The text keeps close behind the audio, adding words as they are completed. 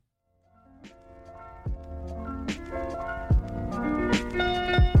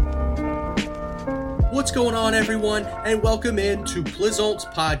What's going on, everyone, and welcome in to Plizont's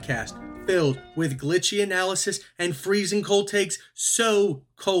podcast, filled with glitchy analysis and freezing cold takes so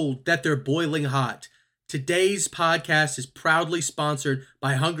cold that they're boiling hot. Today's podcast is proudly sponsored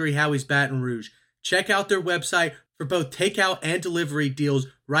by Hungry Howie's Baton Rouge. Check out their website for both takeout and delivery deals.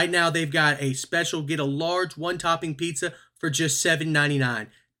 Right now, they've got a special get a large one-topping pizza for just $7.99.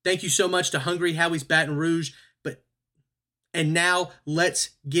 Thank you so much to Hungry Howie's Baton Rouge. And now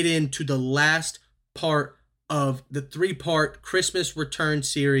let's get into the last part of the three-part Christmas Return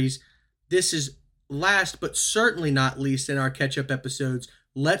series. This is last but certainly not least in our catch-up episodes.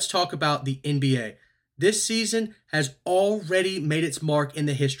 Let's talk about the NBA. This season has already made its mark in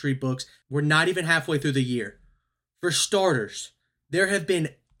the history books. We're not even halfway through the year. For starters, there have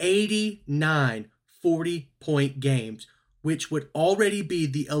been 89 40-point games, which would already be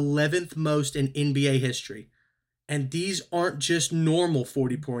the 11th most in NBA history. And these aren't just normal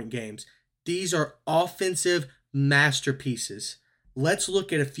 40-point games. These are offensive masterpieces. Let's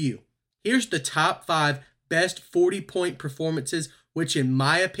look at a few. Here's the top 5 best 40-point performances, which in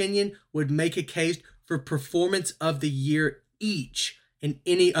my opinion would make a case for performance of the year each in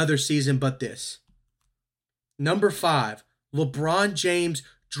any other season but this. Number 5, LeBron James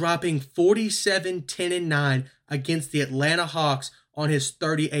dropping 47, 10, and 9 against the Atlanta Hawks on his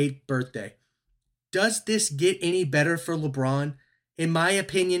 38th birthday. Does this get any better for LeBron? In my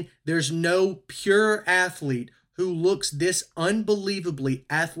opinion, there's no pure athlete who looks this unbelievably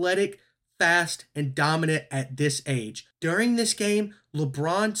athletic, fast, and dominant at this age. During this game,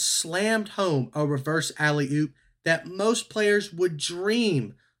 LeBron slammed home a reverse alley-oop that most players would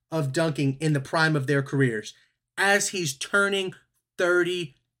dream of dunking in the prime of their careers, as he's turning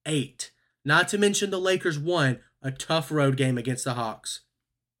 38. Not to mention the Lakers won a tough road game against the Hawks.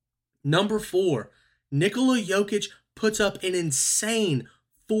 Number 4, Nikola Jokic puts up an insane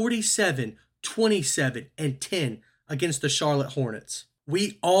 47, 27, and 10 against the Charlotte Hornets.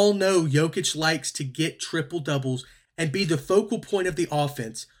 We all know Jokic likes to get triple-doubles and be the focal point of the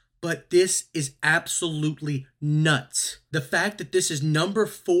offense, but this is absolutely nuts. The fact that this is number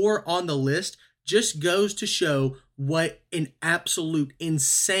 4 on the list just goes to show what an absolute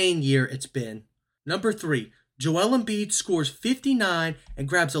insane year it's been. Number 3, Joel Embiid scores 59 and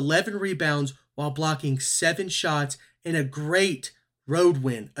grabs 11 rebounds while blocking 7 shots in a great road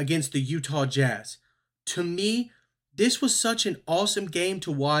win against the Utah Jazz. To me, this was such an awesome game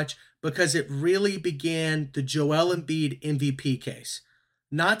to watch because it really began the Joel Embiid MVP case.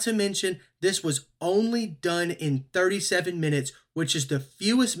 Not to mention, this was only done in 37 minutes, which is the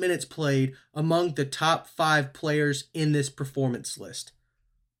fewest minutes played among the top 5 players in this performance list.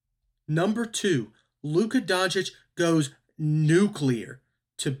 Number 2, Luka Doncic goes nuclear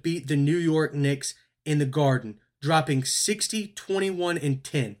to beat the New York Knicks in the Garden, dropping 60, 21, and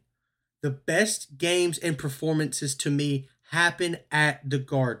 10. The best games and performances to me happen at the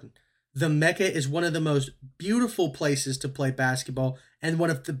Garden. The Mecca is one of the most beautiful places to play basketball and one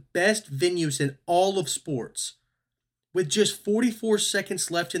of the best venues in all of sports. With just 44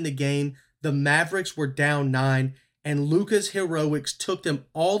 seconds left in the game, the Mavericks were down 9, and Luka's heroics took them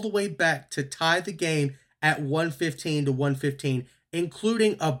all the way back to tie the game at 115 to 115,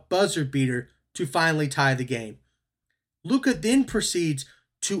 including a buzzer beater to finally tie the game. Luka then proceeds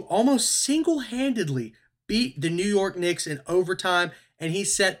to almost single-handedly beat the New York Knicks in overtime, and he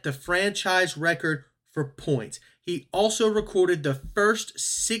set the franchise record for points. He also recorded the first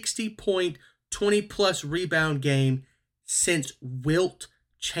 60-point, 20-plus rebound game since Wilt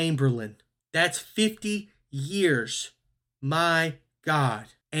Chamberlain. That's 50 years. My God.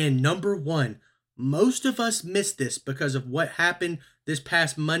 And number 1, most of us missed this because of what happened this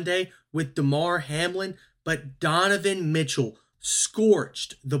past Monday with DeMar Hamlin, but Donovan Mitchell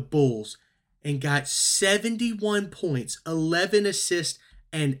scorched the Bulls and got 71 points, 11 assists,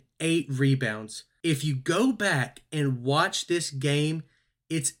 and 8 rebounds. If you go back and watch this game,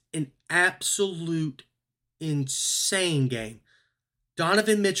 it's an absolute insane game.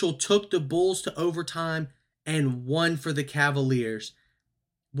 Donovan Mitchell took the Bulls to overtime and won for the Cavaliers.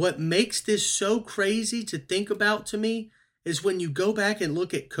 What makes this so crazy to think about to me is when you go back and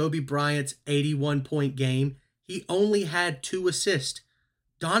look at Kobe Bryant's 81-point game, he only had 2 assists.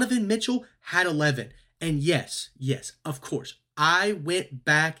 Donovan Mitchell had 11. And yes, of course, I went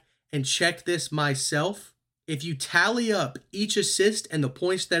back and checked this myself. If you tally up each assist and the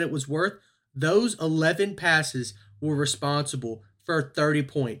points that it was worth, those 11 passes were responsible for 30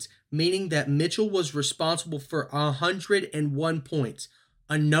 points, meaning that Mitchell was responsible for 101 points,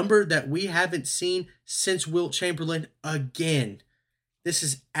 a number that we haven't seen since Wilt Chamberlain again. This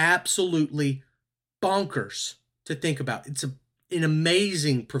is absolutely bonkers to think about. It's an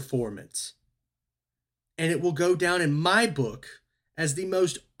amazing performance. and it will go down in my book as the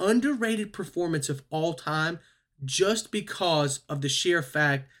most underrated performance of all time just because of the sheer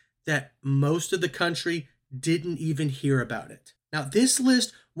fact that most of the country didn't even hear about it. Now, this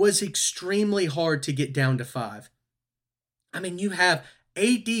list was extremely hard to get down to 5. I mean, you have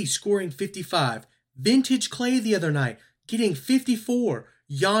AD scoring 55, vintage Clay the other night getting 54,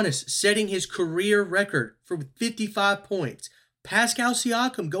 Giannis setting his career record for 55 points, Pascal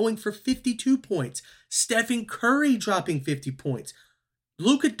Siakam going for 52 points, Stephen Curry dropping 50 points,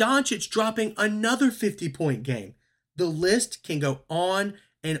 Luka Doncic dropping another 50-point game. The list can go on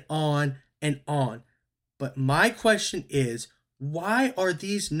and on and on. But my question is, why are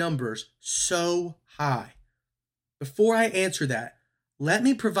these numbers so high? Before I answer that, let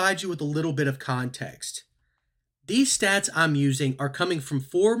me provide you with a little bit of context. These stats I'm using are coming from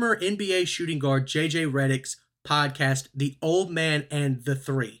former NBA shooting guard JJ Redick's podcast, The Old Man and the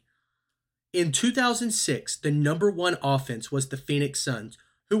Three. In 2006, the number one offense was the Phoenix Suns,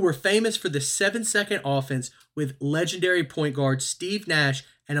 who were famous for the 7-second offense with legendary point guards Steve Nash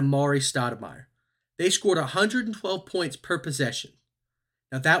and Amari Stoudemire. They scored 112 points per possession.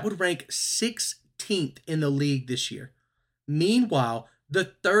 Now that would rank 16th in the league this year. Meanwhile,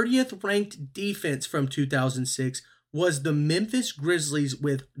 the 30th ranked defense from 2006 was the Memphis Grizzlies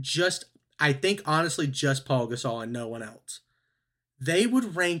with just Paul Gasol and no one else. They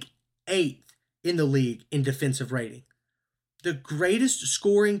would rank 8th in the league in defensive rating. The greatest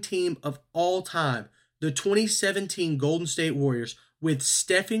scoring team of all time, the 2017 Golden State Warriors, with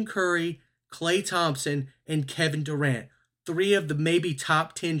Stephen Curry, Klay Thompson, and Kevin Durant, 3 of the maybe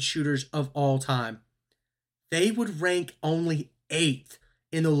top 10 shooters of all time. They would rank only 8th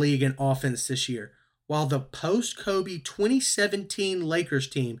in the league in offense this year, while the post-Kobe 2017 Lakers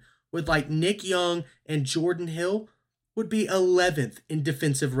team with like Nick Young and Jordan Hill would be 11th in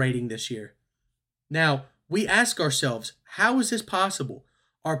defensive rating this year. Now, we ask ourselves, how is this possible?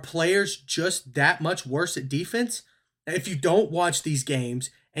 Are players just that much worse at defense? If you don't watch these games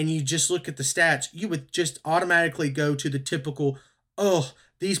and you just look at the stats, you would just automatically go to the typical,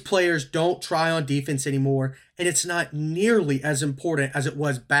 these players don't try on defense anymore, and it's not nearly as important as it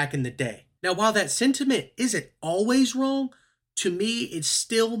was back in the day. Now, while that sentiment isn't always wrong, to me, it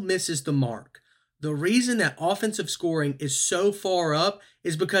still misses the mark. The reason that offensive scoring is so far up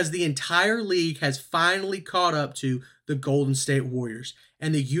is because the entire league has finally caught up to the Golden State Warriors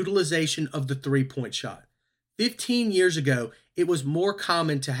and the utilization of the three-point shot. 15 years ago, it was more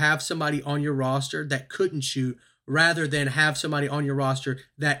common to have somebody on your roster that couldn't shoot rather than have somebody on your roster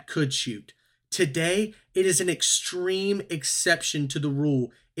that could shoot. Today, it is an extreme exception to the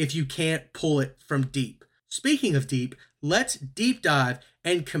rule if you can't pull it from deep. Speaking of deep, let's deep dive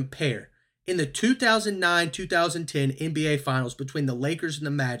and compare. In the 2009-2010 NBA Finals between the Lakers and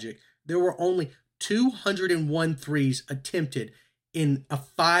the Magic, there were only 201 threes attempted in a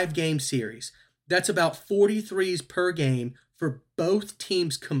 5-game series. That's about 40 threes per game for both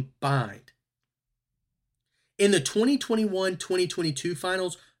teams combined. In the 2021-2022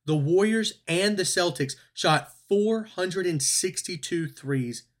 Finals, the Warriors and the Celtics shot 462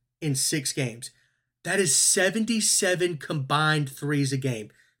 threes in 6 games. That is 77 combined threes a game.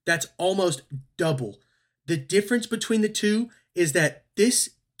 That's almost double. The difference between the two is that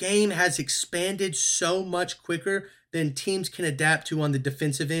this game has expanded so much quicker than teams can adapt to on the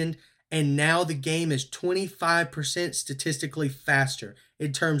defensive end, and now the game is 25% statistically faster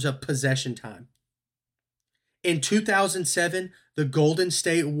in terms of possession time. In 2007, the Golden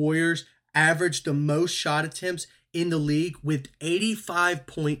State Warriors averaged the most shot attempts in the league with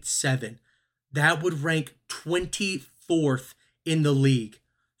 85.7. That would rank 24th in the league.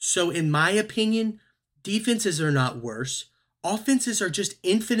 So in my opinion, defenses are not worse. Offenses are just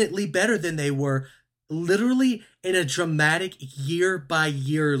infinitely better than they were, literally in a dramatic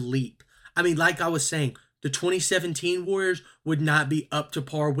year-by-year leap. I mean, like I was saying, the 2017 Warriors would not be up to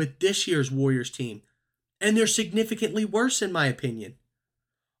par with this year's Warriors team. And they're significantly worse in my opinion.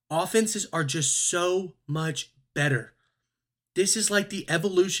 Offenses are just so much better. This is like the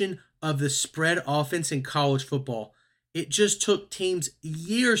evolution of the spread offense in college football. It just took teams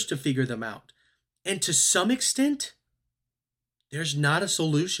years to figure them out. And to some extent, there's not a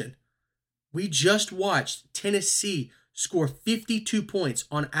solution. We just watched Tennessee score 52 points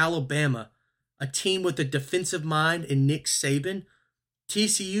on Alabama, a team with a defensive mind in Nick Saban.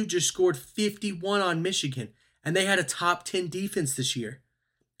 TCU just scored 51 on Michigan, and they had a top 10 defense this year.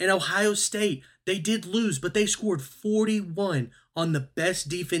 And Ohio State, they did lose, but they scored 41 on the best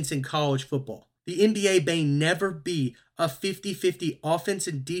defense in college football. The NBA may never be a 50-50 offense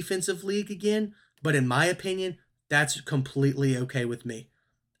and defensive league again, but in my opinion, that's completely okay with me.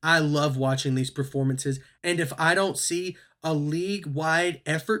 I love watching these performances. And if I don't see a league-wide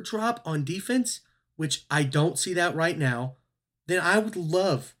effort drop on defense, which I don't see that right now, then I would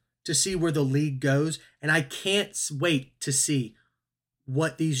love to see where the league goes. And I can't wait to see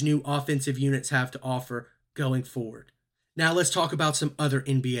what these new offensive units have to offer going forward. Now let's talk about some other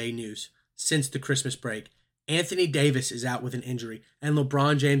NBA news since the Christmas break. Anthony Davis is out with an injury, and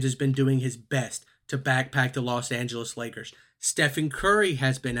LeBron James has been doing his best to backpack the Los Angeles Lakers. Stephen Curry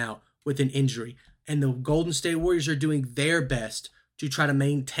has been out with an injury, and the Golden State Warriors are doing their best to try to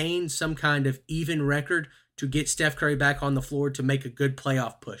maintain some kind of even record to get Steph Curry back on the floor to make a good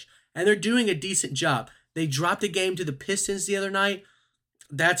playoff push. And they're doing a decent job. They dropped a game to the Pistons the other night.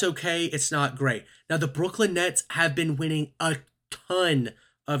 That's okay. It's not great. Now, the Brooklyn Nets have been winning a ton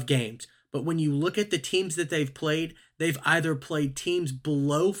of games. But when you look at the teams that they've either played teams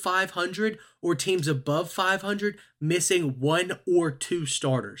below 500 or teams above 500, missing one or two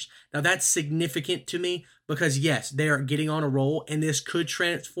starters. Now, that's significant to me because, yes, they are getting on a roll, and this could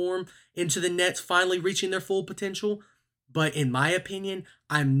transform into the Nets finally reaching their full potential. But in my opinion,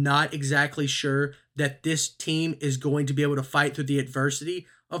 I'm not exactly sure that this team is going to be able to fight through the adversity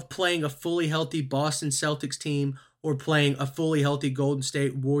of playing a fully healthy Boston Celtics team or playing a fully healthy Golden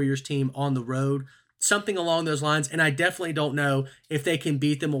State Warriors team on the road. Something along those lines. And I definitely don't know if they can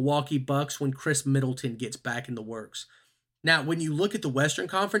beat the Milwaukee Bucks when Chris Middleton gets back in the works. Now, when you look at the Western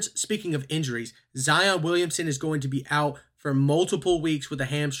Conference, speaking of injuries, Zion Williamson is going to be out for multiple weeks with a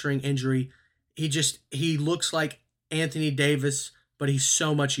hamstring injury. He looks like Anthony Davis, but he's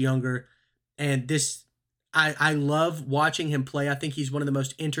so much younger. And I love watching him play. I think he's one of the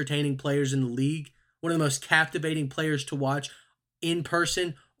most entertaining players in the league, one of the most captivating players to watch in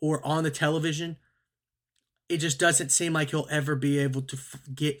person or on the television. It just doesn't seem like he'll ever be able to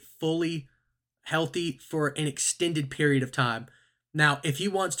get fully healthy for an extended period of time. Now, if he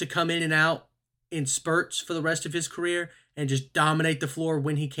wants to come in and out in spurts for the rest of his career and just dominate the floor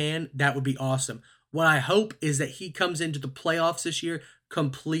when he can, that would be awesome. What I hope is that he comes into the playoffs this year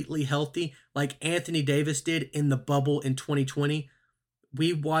completely healthy, like Anthony Davis did in the bubble in 2020.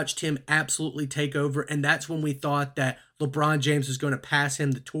 We watched him absolutely take over, and that's when we thought that LeBron James was going to pass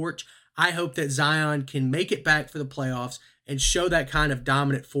him the torch. I hope that Zion can make it back for the playoffs and show that kind of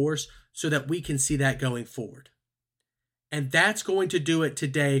dominant force so that we can see that going forward. And that's going to do it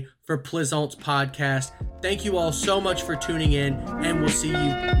today for Plizont's podcast. Thank you all so much for tuning in, and we'll see you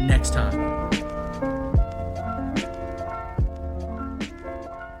next time.